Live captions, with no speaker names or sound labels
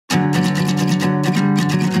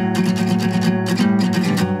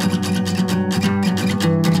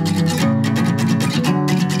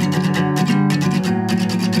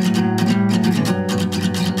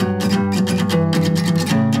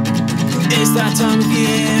that time of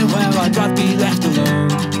year where I'd rather be left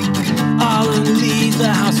alone. I'll only leave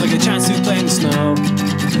the house if I get a chance to play in the snow.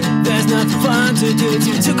 There's nothing fun to do, it's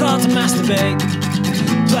too cold to masturbate.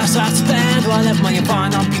 Plus I have to spend all I left money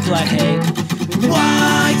buying on people I hate.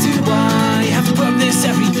 Why do I have to put up this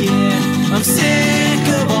every year? I'm sick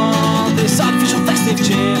of all this artificial festive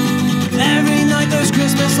cheer. Every night those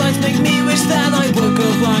Christmas lights make me wish that I would go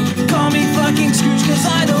blind. Call me fucking Scrooge cause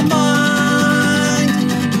I don't mind.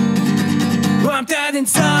 Well, I'm dead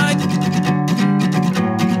inside.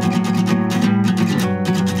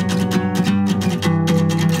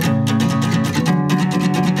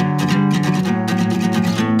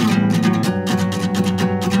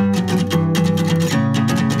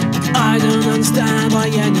 I don't understand why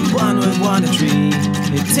anyone would want a tree.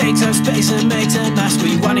 It takes up space and makes a mess.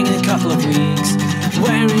 We're running in a couple of weeks.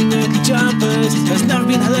 Wearing ugly jumpers has never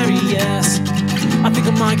been hilarious. I think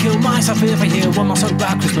I might kill myself if I hear one more song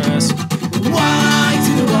about Christmas. Why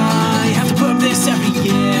do I have to put up this every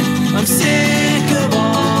year? I'm sick of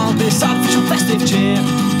all this artificial festive cheer.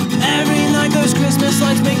 Every night those Christmas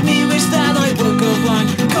lights make me wish that I would go blind.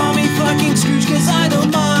 Call me fucking Scrooge cause I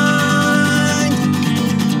don't mind.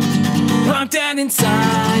 I'm dead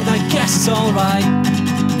inside, I guess it's alright.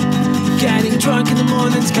 Getting drunk in the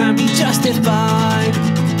mornings can be justified.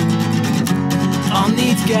 I'll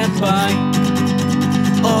need to get by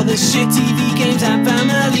all the shit TV games and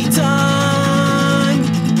family time.